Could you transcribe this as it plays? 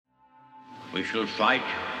We shall fight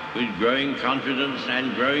with growing confidence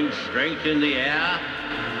and growing strength in the air.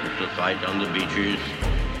 We shall fight on the beaches.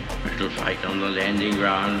 We shall fight on the landing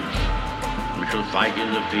grounds. We shall fight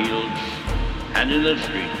in the fields and in the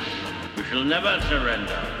streets. We shall never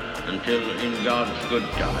surrender until, in God's good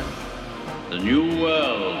time, the new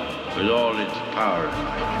world, with all its power and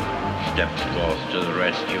might, steps forth to the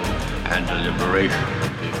rescue and the liberation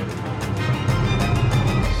of people.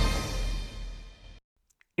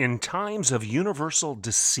 In times of universal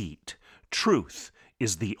deceit, truth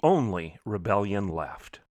is the only rebellion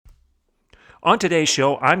left. On today's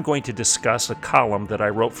show, I'm going to discuss a column that I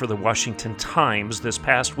wrote for the Washington Times this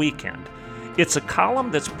past weekend. It's a column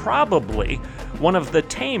that's probably one of the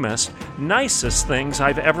tamest, nicest things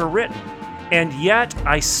I've ever written. And yet,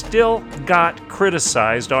 I still got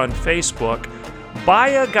criticized on Facebook by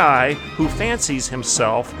a guy who fancies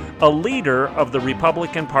himself a leader of the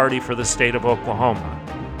Republican Party for the state of Oklahoma.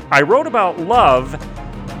 I wrote about love,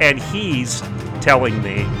 and he's telling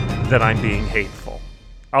me that I'm being hateful.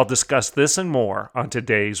 I'll discuss this and more on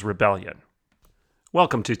today's Rebellion.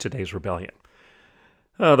 Welcome to today's Rebellion.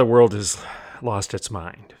 The world has lost its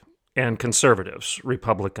mind, and conservatives,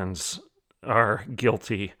 Republicans, are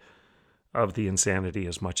guilty of the insanity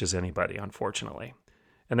as much as anybody, unfortunately.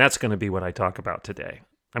 And that's going to be what I talk about today.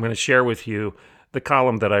 I'm going to share with you the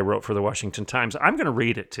column that I wrote for the Washington Times. I'm going to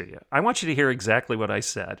read it to you. I want you to hear exactly what I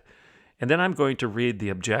said. And then I'm going to read the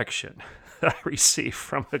objection that I received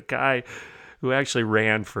from a guy who actually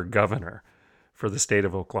ran for governor for the state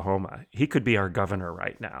of Oklahoma. He could be our governor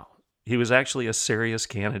right now. He was actually a serious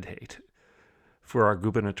candidate for our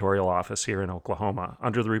gubernatorial office here in Oklahoma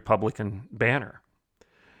under the Republican banner.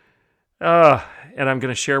 And I'm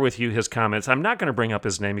going to share with you his comments. I'm not going to bring up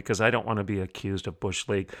his name because I don't want to be accused of Bush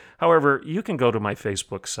League. However, you can go to my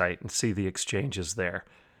Facebook site and see the exchanges there.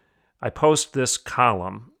 I post this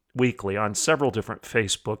column weekly on several different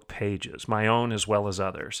Facebook pages, my own as well as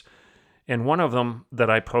others. And one of them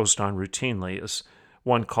that I post on routinely is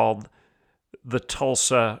one called the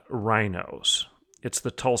Tulsa Rhinos. It's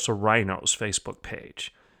the Tulsa Rhinos Facebook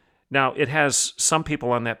page. Now, it has some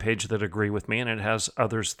people on that page that agree with me, and it has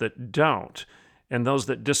others that don't. And those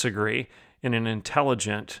that disagree, in an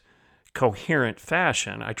intelligent, coherent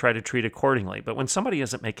fashion, I try to treat accordingly. But when somebody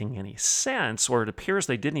isn't making any sense, or it appears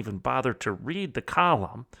they didn't even bother to read the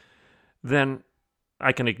column, then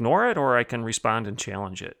I can ignore it or I can respond and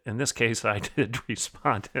challenge it. In this case, I did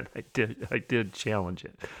respond and I did challenge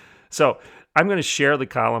it. So I'm going to share the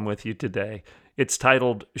column with you today. It's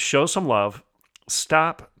titled, Show Some Love,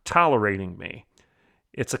 Stop Tolerating Me.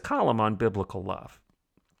 It's a column on biblical love.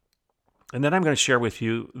 And then I'm going to share with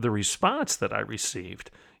you the response that I received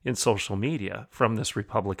in social media from this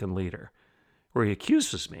Republican leader, where he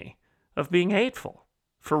accuses me of being hateful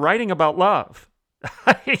for writing about love.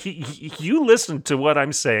 You listen to what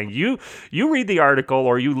I'm saying. You read the article,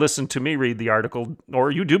 or you listen to me read the article, or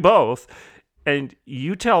you do both, and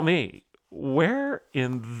you tell me, where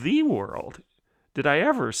in the world did I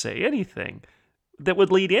ever say anything that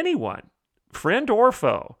would lead anyone, friend or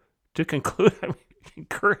foe, to conclude I'm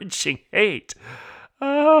encouraging hate?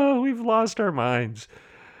 Oh, we've lost our minds.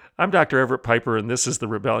 I'm Dr. Everett Piper, and this is The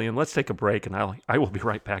Rebellion. Let's take a break, and I will be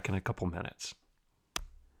right back in a couple minutes.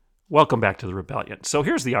 Welcome back to The Rebellion. So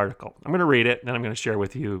here's the article. I'm going to read it, and then I'm going to share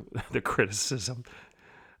with you the criticism.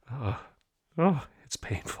 It's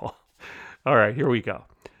painful. All right, here we go.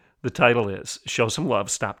 The title is, Show Some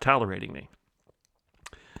Love, Stop Tolerating Me.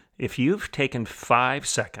 If you've taken 5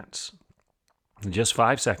 seconds, just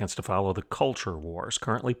 5 seconds to follow the culture wars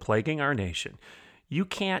currently plaguing our nation, you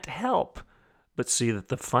can't help but see that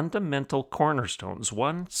the fundamental cornerstones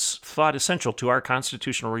once thought essential to our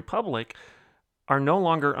constitutional republic are no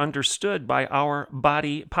longer understood by our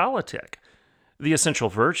body politic. The essential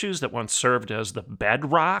virtues that once served as the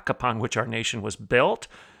bedrock upon which our nation was built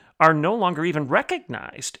are no longer even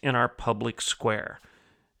recognized in our public square.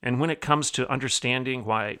 And when it comes to understanding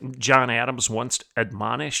why John Adams once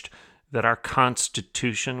admonished that our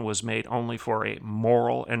Constitution was made only for a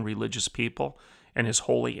moral and religious people and is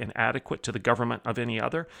wholly inadequate to the government of any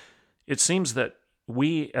other, it seems that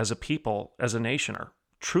we as a people, as a nation, are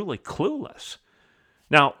truly clueless.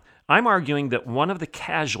 Now, I'm arguing that one of the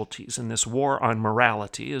casualties in this war on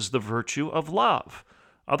morality is the virtue of love,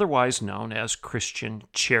 otherwise known as Christian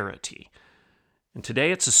charity. And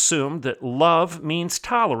today it's assumed that love means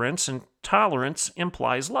tolerance, and tolerance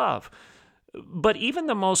implies love. But even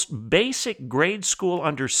the most basic grade school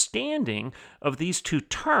understanding of these two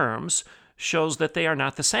terms shows that they are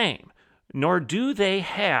not the same, nor do they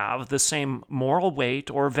have the same moral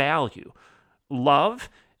weight or value. Love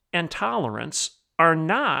and tolerance are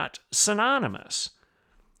not synonymous.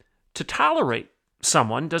 To tolerate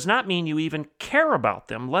someone does not mean you even care about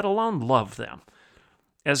them, let alone love them.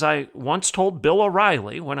 As I once told Bill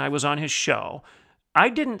O'Reilly when I was on his show, I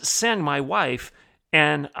didn't send my wife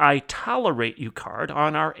an "I tolerate you" card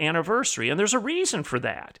on our anniversary, and there's a reason for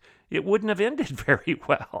that. It wouldn't have ended very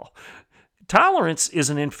well. Tolerance is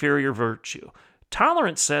an inferior virtue.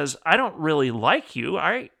 Tolerance says, I don't really like you.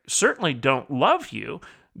 I certainly don't love you.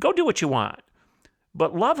 Go do what you want.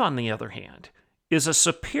 But love, on the other hand, is a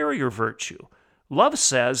superior virtue. Love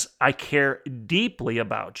says, I care deeply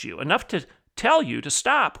about you, enough to tell you to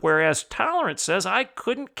stop, whereas tolerance says, I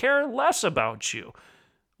couldn't care less about you.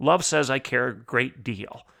 Love says, I care a great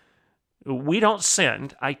deal. We don't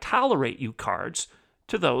send "I tolerate you" cards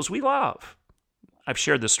to those we love. I've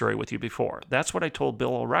shared this story with you before. That's what I told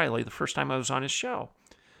Bill O'Reilly the first time I was on his show.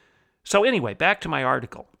 So anyway, back to my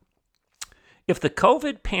article. If the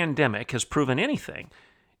COVID pandemic has proven anything,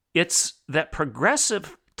 it's that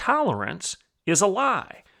progressive tolerance is a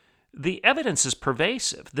lie. The evidence is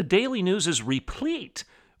pervasive. The daily news is replete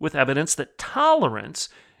with evidence that tolerance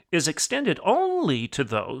is extended only to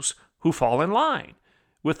those who fall in line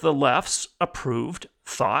with the left's approved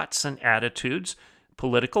thoughts and attitudes,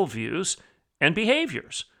 political views, and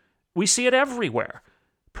behaviors. We see it everywhere.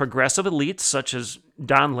 Progressive elites such as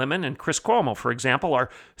Don Lemon and Chris Cuomo, for example,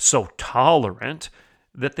 are so tolerant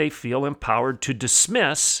that they feel empowered to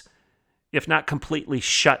dismiss, if not completely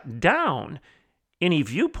shut down, any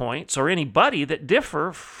viewpoints or anybody that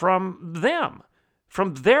differ from them,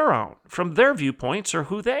 from their viewpoints or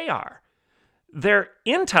who they are. Their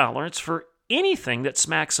intolerance for anything that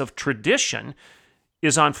smacks of tradition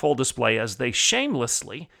is on full display as they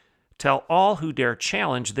shamelessly tell all who dare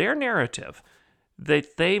challenge their narrative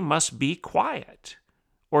that they must be quiet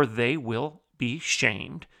or they will be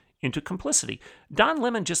shamed into complicity. Don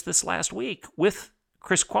Lemon just this last week with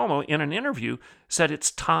Chris Cuomo in an interview said it's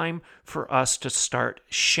time for us to start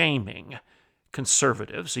shaming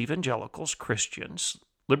conservatives, evangelicals, Christians,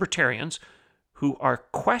 libertarians who are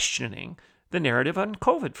questioning the narrative on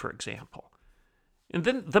COVID, for example. And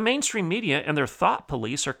then the mainstream media and their thought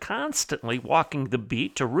police are constantly walking the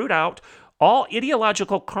beat to root out all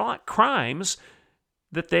ideological crimes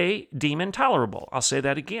that they deem intolerable. I'll say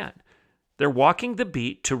that again. They're walking the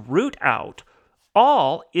beat to root out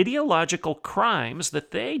all ideological crimes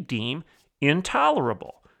that they deem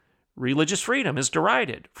intolerable. Religious freedom is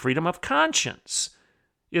derided. Freedom of conscience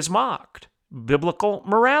is mocked. Biblical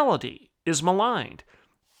morality is maligned.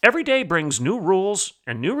 Every day brings new rules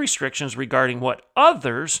and new restrictions regarding what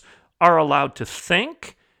others are allowed to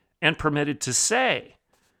think and permitted to say.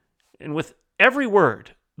 And with every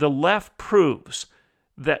word, the left proves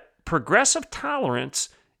that progressive tolerance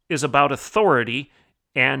is about authority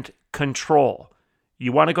and control.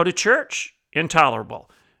 You want to go to church? Intolerable.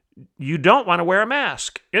 You don't want to wear a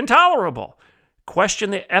mask? Intolerable. Question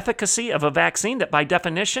the efficacy of a vaccine that by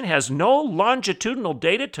definition has no longitudinal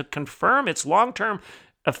data to confirm its long-term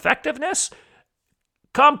effectiveness?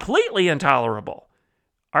 Completely intolerable.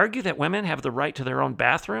 Argue that women have the right to their own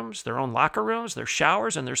bathrooms, their own locker rooms, their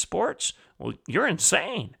showers, and their sports? Well, you're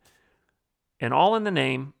insane. And all in the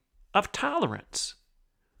name of tolerance.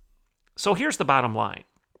 So here's the bottom line.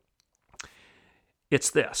 It's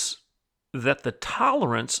this, that the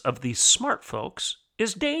tolerance of these smart folks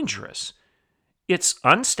is dangerous. It's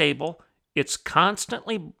unstable. It's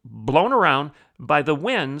constantly blown around by the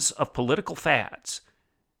winds of political fads.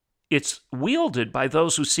 It's wielded by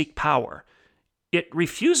those who seek power. It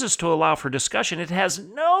refuses to allow for discussion. It has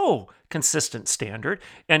no consistent standard,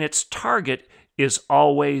 and its target is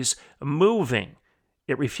always moving.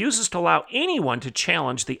 It refuses to allow anyone to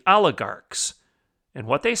challenge the oligarchs and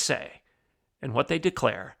what they say and what they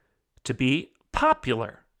declare to be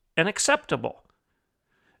popular and acceptable.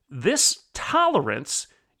 This tolerance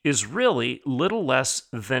is really little less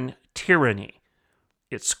than tyranny.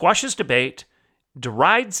 It squashes debate,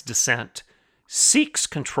 derides dissent, seeks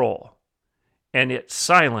control, and it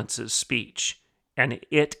silences speech, and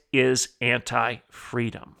it is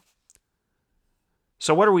anti-freedom.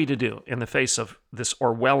 So what are we to do in the face of this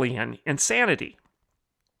Orwellian insanity?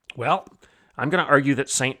 Well, I'm going to argue that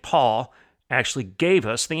St. Paul actually gave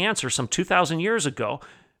us the answer some 2,000 years ago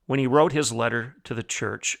when he wrote his letter to the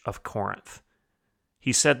church of Corinth.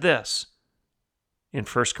 He said this in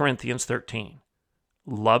 1 Corinthians 13,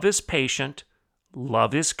 "Love is patient,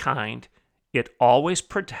 love is kind, it always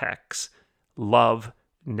protects, love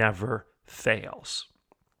never fails."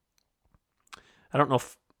 I don't know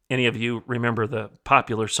if any of you remember the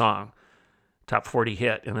popular song, top 40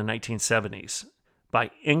 hit in the 1970s,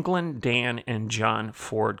 by England, Dan, and John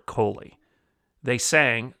Ford Coley. They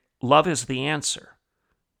sang, "Love is the answer."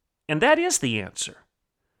 And that is the answer.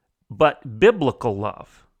 But biblical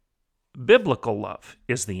love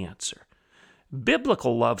is the answer.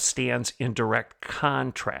 Biblical love stands in direct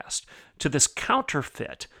contrast to this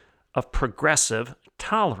counterfeit of progressive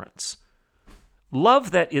tolerance.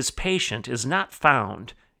 Love that is patient is not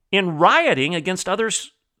found in rioting against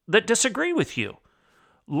others that disagree with you.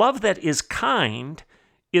 Love that is kind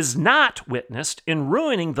is not witnessed in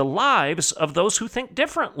ruining the lives of those who think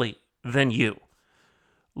differently than you.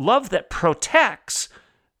 Love that protects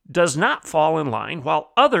does not fall in line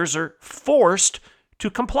while others are forced to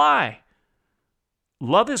comply.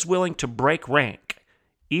 Love is willing to break rank,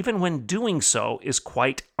 even when doing so is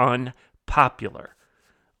quite unpopular.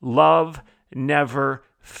 Love never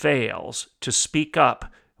fails to speak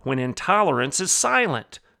up when intolerance is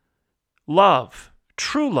silent. Love,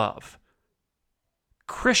 true love,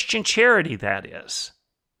 Christian charity, that is,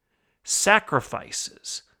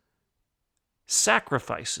 sacrifices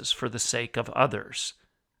for the sake of others.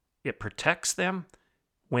 It protects them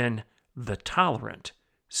when the tolerant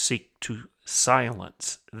seek to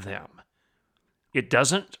silence them. It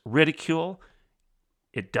doesn't ridicule,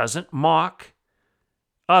 it doesn't mock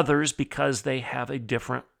others because they have a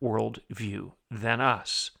different worldview than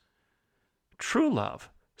us. True love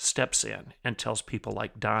steps in and tells people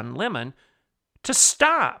like Don Lemon to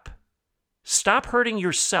stop. Stop hurting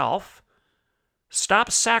yourself.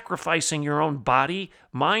 Stop sacrificing your own body,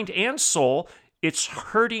 mind, and soul. It's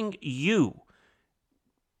hurting you.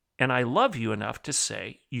 And I love you enough to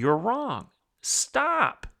say, you're wrong.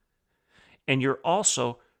 Stop. And you're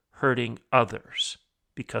also hurting others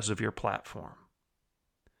because of your platform.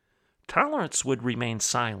 Tolerance would remain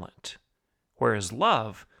silent, whereas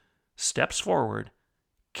love steps forward,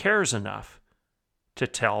 cares enough to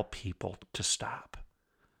tell people to stop.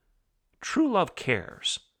 True love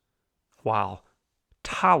cares, while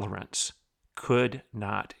tolerance could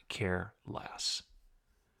not care less.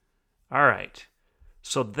 All right,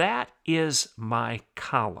 so that is my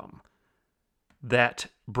column that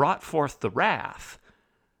brought forth the wrath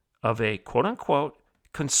of a quote-unquote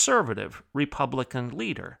conservative Republican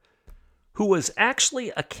leader who was actually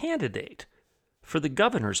a candidate for the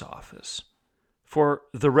governor's office for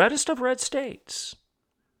the reddest of red states,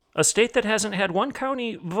 a state that hasn't had one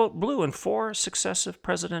county vote blue in 4 successive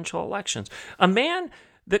presidential elections, a man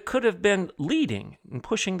that could have been leading and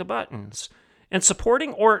pushing the buttons and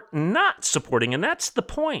supporting or not supporting, and that's the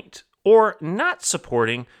point, or not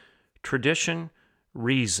supporting tradition,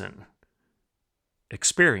 reason,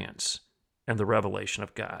 experience, and the revelation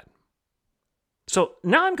of God. So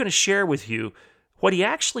now I'm going to share with you what he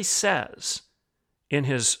actually says in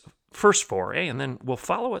his first foray, and then we'll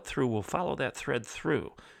follow it through. We'll follow that thread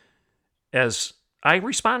through as I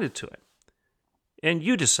responded to it. And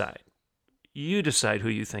you decide. You decide who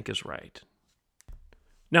you think is right.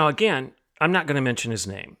 Now, again, I'm not going to mention his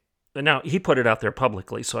name. Now, he put it out there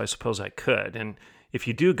publicly, so I suppose I could. And if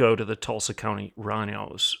you do go to the Tulsa County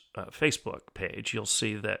Rhinos Facebook page, you'll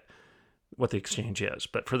see that what the exchange is.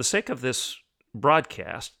 But for the sake of this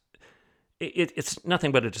broadcast, it's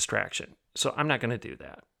nothing but a distraction. So I'm not going to do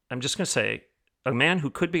that. I'm just going to say a man who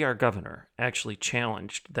could be our governor actually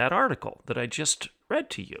challenged that article that I just read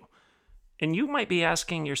to you. And you might be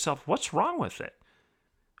asking yourself, what's wrong with it?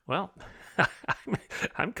 Well,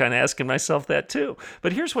 I'm kind of asking myself that too.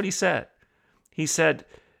 But here's what he said. He said,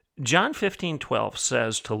 John 15:12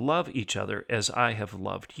 says to love each other as I have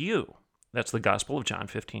loved you. That's the Gospel of John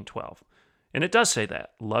 15:12. And it does say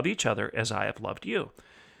that. Love each other as I have loved you.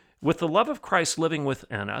 With the love of Christ living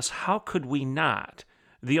within us, how could we not?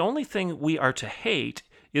 The only thing we are to hate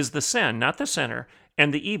is the sin, not the sinner,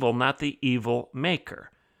 and the evil, not the evil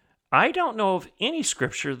maker. I don't know of any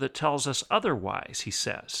scripture that tells us otherwise, he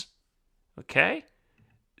says. Okay?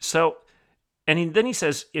 So, and then he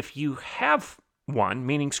says, if you have one,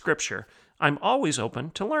 meaning scripture, I'm always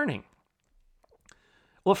open to learning.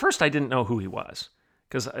 Well, at first I didn't know who he was,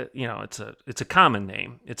 because it's a common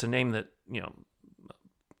name. It's a name that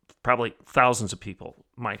probably thousands of people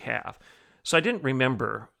might have. So I didn't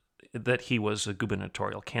remember that he was a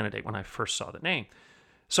gubernatorial candidate when I first saw the name.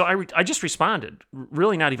 So I just responded,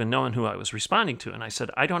 really not even knowing who I was responding to, and I said,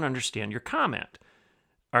 I don't understand your comment.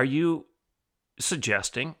 Are you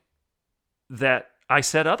suggesting that I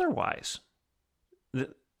said otherwise?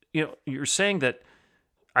 You're saying that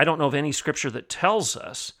I don't know of any scripture that tells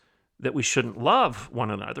us that we shouldn't love one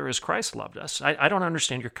another as Christ loved us. I don't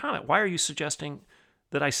understand your comment. Why are you suggesting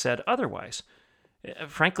that I said otherwise?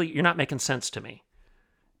 Frankly, you're not making sense to me.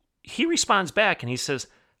 He responds back and he says,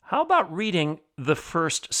 how about reading the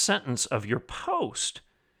first sentence of your post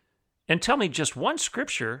and tell me just one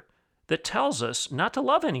scripture that tells us not to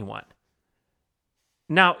love anyone?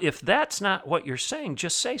 Now, if that's not what you're saying,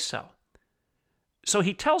 just say so. So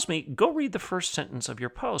he tells me, go read the first sentence of your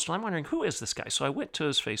post. Well, I'm wondering, who is this guy? So I went to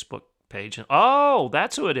his Facebook page and, oh,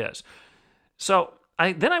 that's who it is. So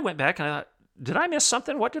then I went back and I thought, did I miss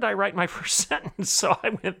something? What did I write in my first sentence? So I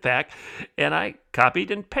went back and I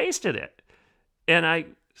copied and pasted it. And I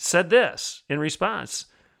said this in response.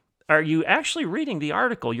 Are you actually reading the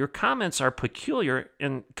article? Your comments are peculiar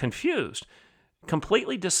and confused,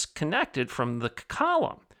 completely disconnected from the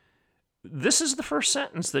column. This is the first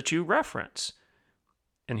sentence that you reference.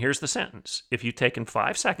 And here's the sentence. If you've taken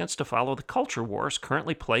 5 seconds to follow the culture wars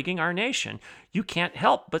currently plaguing our nation, you can't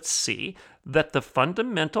help but see that the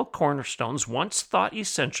fundamental cornerstones once thought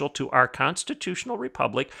essential to our constitutional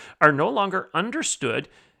republic are no longer understood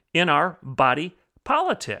in our body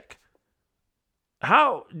politic.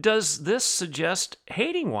 How does this suggest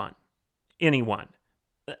hating anyone?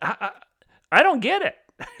 I don't get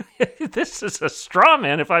it. This is a straw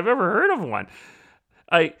man if I've ever heard of one.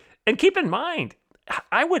 And keep in mind,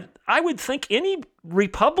 I would think any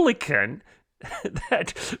Republican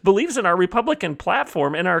that believes in our Republican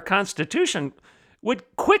platform and our Constitution would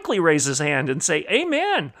quickly raise his hand and say,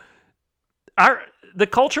 amen. The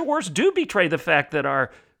culture wars do betray the fact that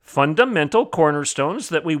our fundamental cornerstones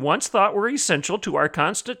that we once thought were essential to our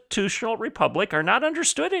constitutional republic are not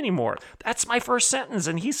understood anymore. That's my first sentence,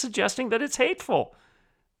 and he's suggesting that it's hateful.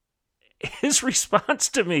 His response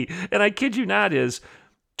to me, and I kid you not, is,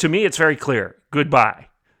 to me, it's very clear. Goodbye.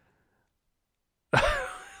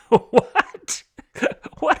 What?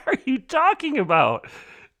 What are you talking about?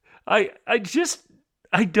 I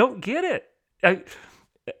don't get it.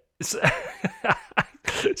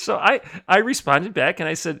 So I responded back and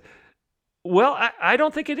I said, well, I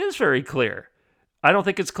don't think it is very clear. I don't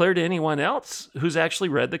think it's clear to anyone else who's actually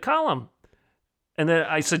read the column. And then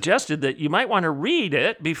I suggested that you might want to read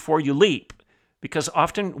it before you leap, because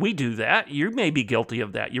often we do that. You may be guilty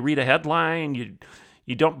of that. You read a headline,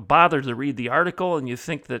 you don't bother to read the article, and you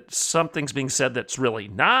think that something's being said that's really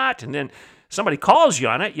not, and then somebody calls you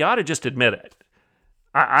on it. You ought to just admit it.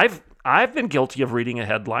 I've been guilty of reading a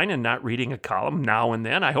headline and not reading a column now and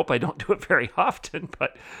then. I hope I don't do it very often,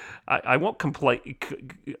 but I won't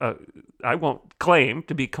claim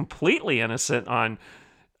to be completely innocent on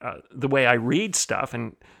the way I read stuff.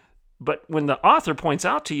 But when the author points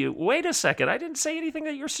out to you, wait a second, I didn't say anything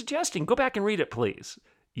that you're suggesting. Go back and read it, please.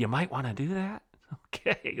 You might want to do that.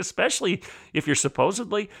 Okay, especially if you're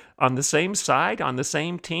supposedly on the same side, on the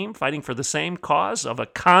same team, fighting for the same cause of a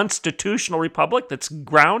constitutional republic that's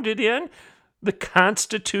grounded in the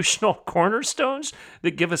constitutional cornerstones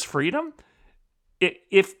that give us freedom.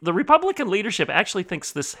 If the Republican leadership actually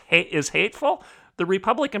thinks this is hateful, the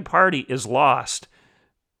Republican Party is lost.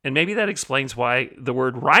 And maybe that explains why the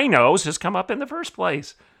word rhinos has come up in the first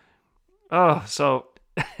place. Oh, so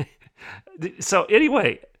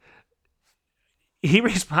anyway, he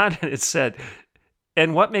responded and said,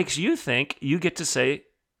 and what makes you think you get to say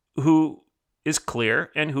who is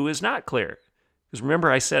clear and who is not clear? Because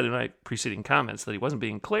remember I said in my preceding comments that he wasn't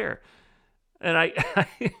being clear. And I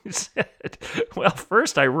said, well,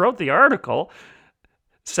 first, I wrote the article.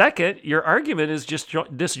 Second, your argument is just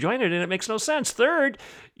disjointed and it makes no sense. Third,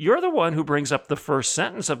 you're the one who brings up the first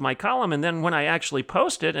sentence of my column, and then when I actually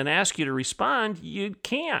post it and ask you to respond, you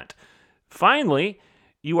can't. Finally,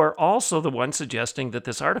 you are also the one suggesting that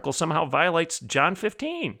this article somehow violates John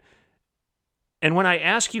 15. And when I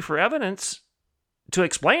ask you for evidence to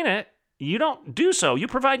explain it, you don't do so. You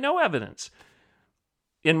provide no evidence.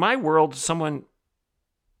 In my world, someone's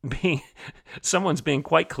being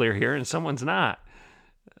quite clear here and someone's not.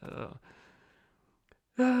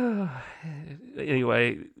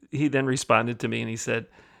 Anyway, he then responded to me and he said,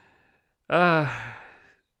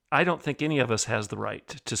 I don't think any of us has the right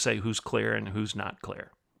to say who's clear and who's not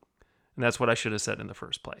clear. And that's what I should have said in the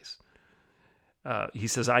first place. He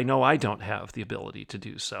says, I know I don't have the ability to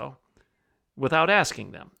do so without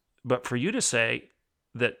asking them. But for you to say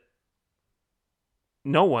that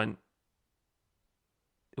no one,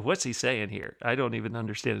 what's he saying here? I don't even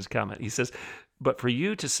understand his comment. He says, but for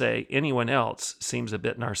you to say anyone else seems a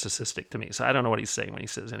bit narcissistic to me. So I don't know what he's saying when he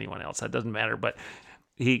says anyone else. That doesn't matter. But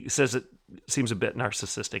he says it seems a bit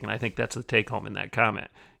narcissistic. And I think that's the take home in that comment.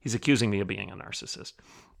 He's accusing me of being a narcissist.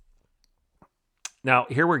 Now,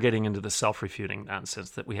 here we're getting into the self-refuting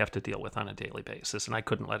nonsense that we have to deal with on a daily basis. And I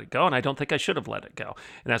couldn't let it go. And I don't think I should have let it go.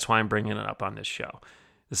 And that's why I'm bringing it up on this show.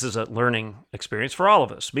 This is a learning experience for all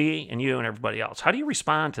of us, me and you and everybody else. How do you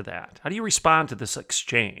respond to that? How do you respond to this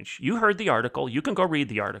exchange? You heard the article. You can go read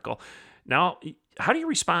the article. Now, how do you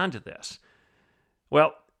respond to this?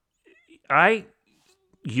 Well, I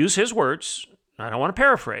use his words. I don't want to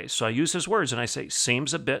paraphrase, so I use his words and I say,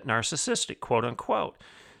 seems a bit narcissistic, quote unquote.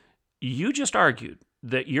 You just argued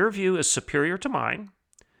that your view is superior to mine,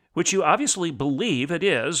 which you obviously believe it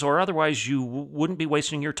is, or otherwise you wouldn't be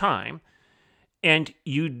wasting your time. And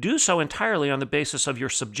you do so entirely on the basis of your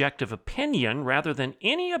subjective opinion rather than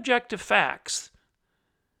any objective facts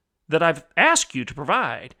that I've asked you to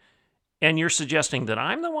provide. And you're suggesting that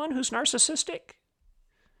I'm the one who's narcissistic?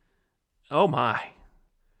 Oh my.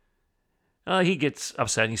 He gets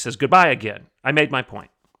upset and he says, goodbye again. I made my point.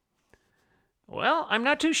 Well, I'm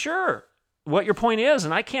not too sure what your point is,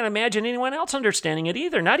 and I can't imagine anyone else understanding it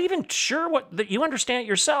either. Not even sure that you understand it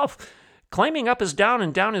yourself. Claiming up is down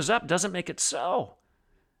and down is up doesn't make it so.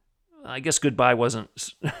 I guess goodbye wasn't,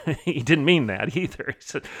 he didn't mean that either.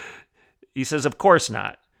 He says, of course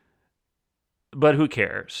not. But who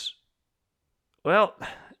cares? Well,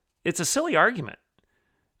 it's a silly argument.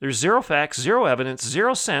 There's zero facts, zero evidence,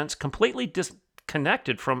 zero sense, completely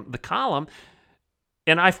disconnected from the column.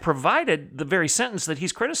 And I've provided the very sentence that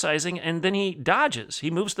he's criticizing, and then he dodges. He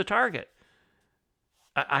moves the target.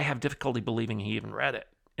 I have difficulty believing he even read it.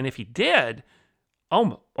 And if he did,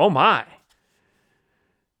 oh my.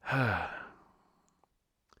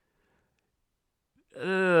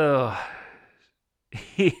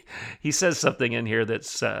 He says something in here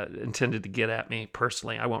that's intended to get at me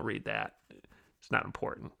personally. I won't read that. It's not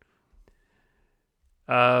important.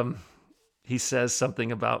 He says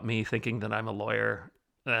something about me thinking that I'm a lawyer.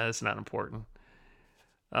 It's not important.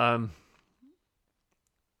 And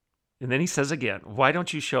then he says again, why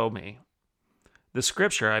don't you show me the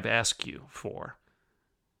scripture I've asked you for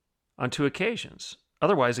on 2 occasions?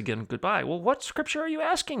 Otherwise, again, goodbye. Well, what scripture are you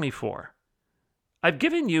asking me for? I've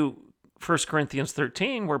given you 1 Corinthians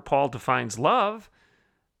 13, where Paul defines love.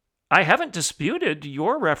 I haven't disputed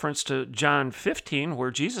your reference to John 15,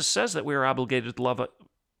 where Jesus says that we are obligated to love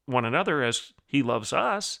one another as he loves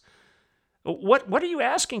us. What are you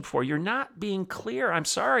asking for? You're not being clear. I'm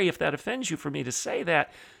sorry if that offends you for me to say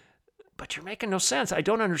that, but you're making no sense. I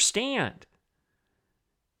don't understand.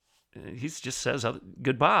 He just says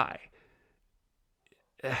goodbye.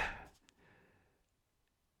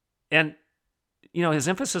 And, his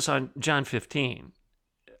emphasis on John 15,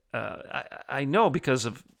 I know because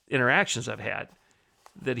of interactions I've had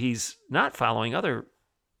that he's not following other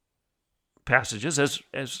passages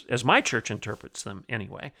as my church interprets them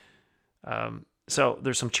anyway. So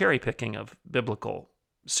there's some cherry picking of biblical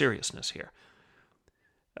seriousness here.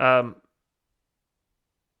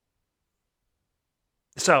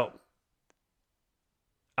 So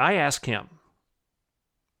I ask him,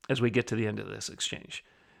 as we get to the end of this exchange,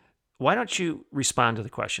 why don't you respond to the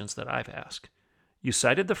questions that I've asked? You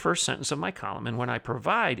cited the first sentence of my column, and when I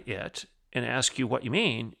provide it and ask you what you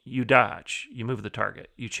mean, you dodge, you move the target,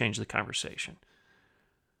 you change the conversation.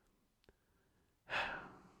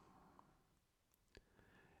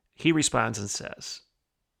 He responds and says,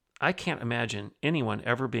 I can't imagine anyone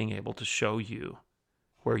ever being able to show you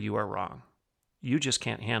where you are wrong. You just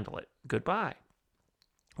can't handle it. Goodbye.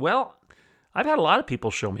 Well, I've had a lot of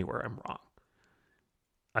people show me where I'm wrong.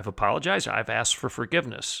 I've apologized. I've asked for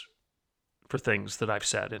forgiveness for things that I've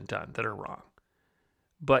said and done that are wrong.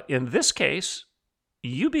 But in this case,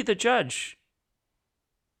 you be the judge.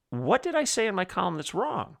 What did I say in my column that's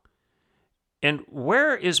wrong? And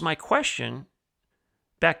where is my question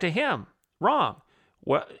back to him? Wrong.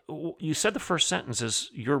 Well, you said the first sentence is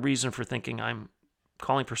your reason for thinking I'm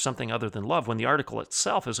calling for something other than love, when the article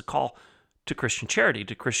itself is a call to Christian charity,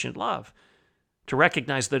 to Christian love, to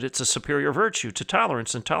recognize that it's a superior virtue to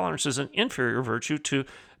tolerance, and tolerance is an inferior virtue to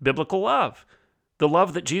biblical love. The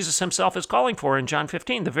love that Jesus himself is calling for in John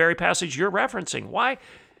 15, the very passage you're referencing. Why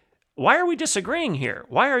are we disagreeing here?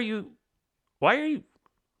 Why are you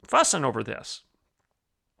fussing over this?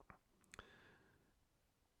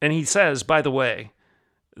 And he says, by the way,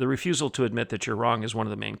 the refusal to admit that you're wrong is one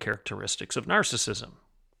of the main characteristics of narcissism.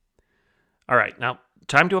 All right, now,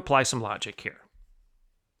 time to apply some logic here.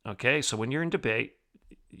 Okay, so when you're in debate,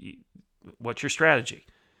 what's your strategy?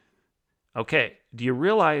 Okay, do you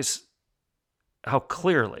realize how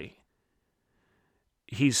clearly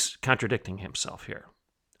he's contradicting himself here?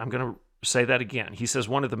 I'm going to say that again. He says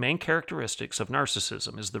one of the main characteristics of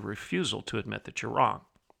narcissism is the refusal to admit that you're wrong.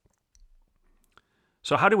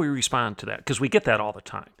 So how do we respond to that? Because we get that all the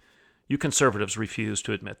time. You conservatives refuse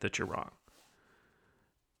to admit that you're wrong.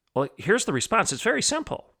 Well, here's the response. It's very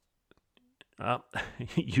simple.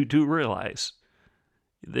 You do realize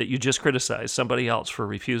that you just criticized somebody else for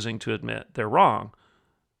refusing to admit they're wrong,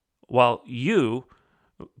 while you,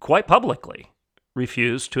 quite publicly,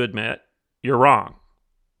 refuse to admit you're wrong.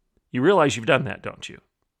 You realize you've done that, don't you?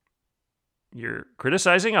 You're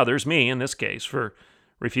criticizing others, me in this case, for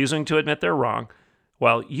refusing to admit they're wrong,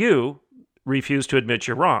 while you refuse to admit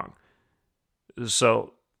you're wrong.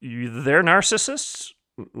 So they're narcissists?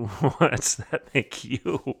 What's that make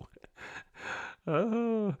you?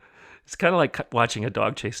 Oh, it's kind of like watching a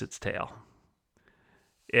dog chase its tail.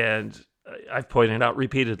 And I've pointed out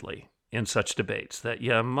repeatedly in such debates that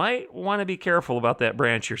you might want to be careful about that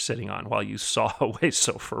branch you're sitting on while you saw away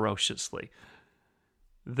so ferociously.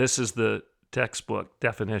 This is the textbook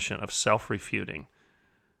definition of self-refuting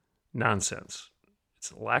nonsense.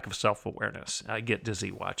 It's a lack of self-awareness. I get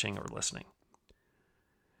dizzy watching or listening.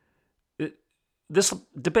 This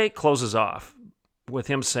debate closes off with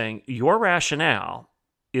him saying, your rationale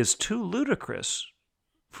is too ludicrous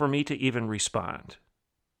for me to even respond.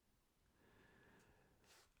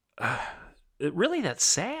 Really, that's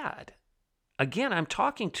sad. Again, I'm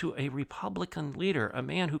talking to a Republican leader, a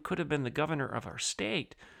man who could have been the governor of our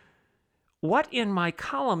state. What in my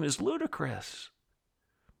column is ludicrous?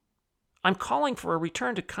 I'm calling for a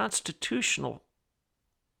return to constitutional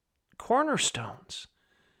cornerstones.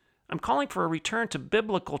 I'm calling for a return to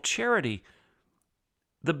biblical charity,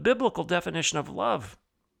 the biblical definition of love,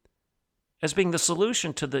 as being the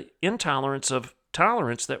solution to the intolerance of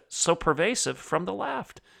tolerance that's so pervasive from the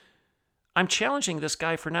left. I'm challenging this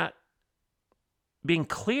guy for not being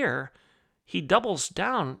clear. He doubles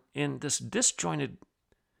down in this disjointed,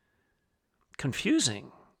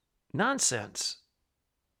 confusing nonsense.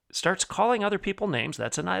 Starts calling other people names.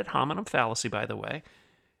 That's an ad hominem fallacy, by the way,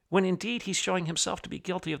 when indeed he's showing himself to be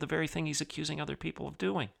guilty of the very thing he's accusing other people of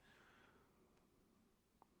doing.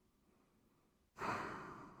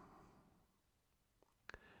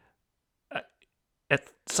 At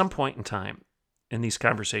some point in time in these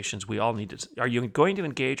conversations, we all need to, are you going to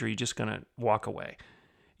engage or are you just going to walk away?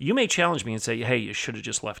 You may challenge me and say, hey, you should have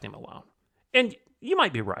just left him alone. And you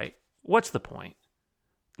might be right. What's the point?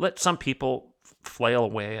 Let some people flail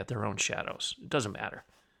away at their own shadows. It doesn't matter.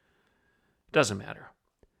 It doesn't matter.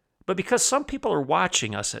 But because some people are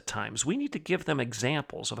watching us at times, we need to give them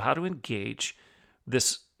examples of how to engage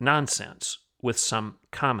this nonsense with some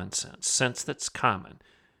common sense that's common.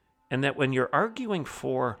 And that when you're arguing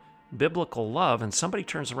for biblical love and somebody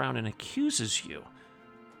turns around and accuses you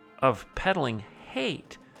of peddling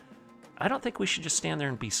hate, I don't think we should just stand there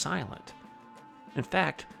and be silent. In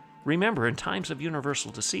fact, remember, in times of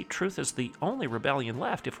universal deceit, truth is the only rebellion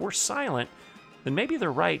left. If we're silent, then maybe they're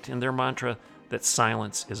right in their mantra that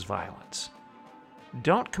silence is violence.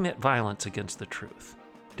 Don't commit violence against the truth.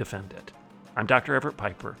 Defend it. I'm Dr. Everett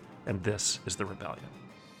Piper, and this is The Rebellion.